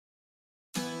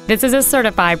This is a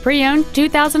certified pre-owned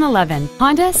 2011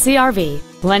 Honda CR-V.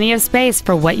 Plenty of space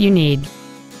for what you need.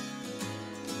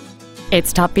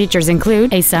 Its top features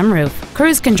include a sunroof,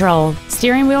 cruise control,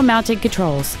 steering wheel mounted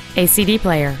controls, a CD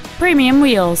player, premium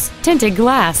wheels, tinted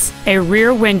glass, a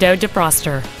rear window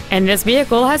defroster, and this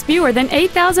vehicle has fewer than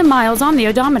 8,000 miles on the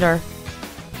odometer.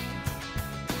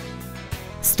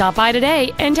 Stop by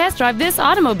today and test drive this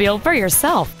automobile for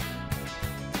yourself.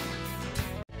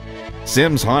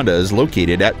 Sims Honda is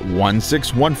located at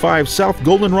 1615 South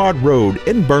Goldenrod Road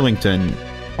in Burlington.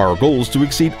 Our goal is to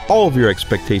exceed all of your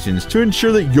expectations to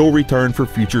ensure that you'll return for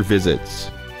future visits.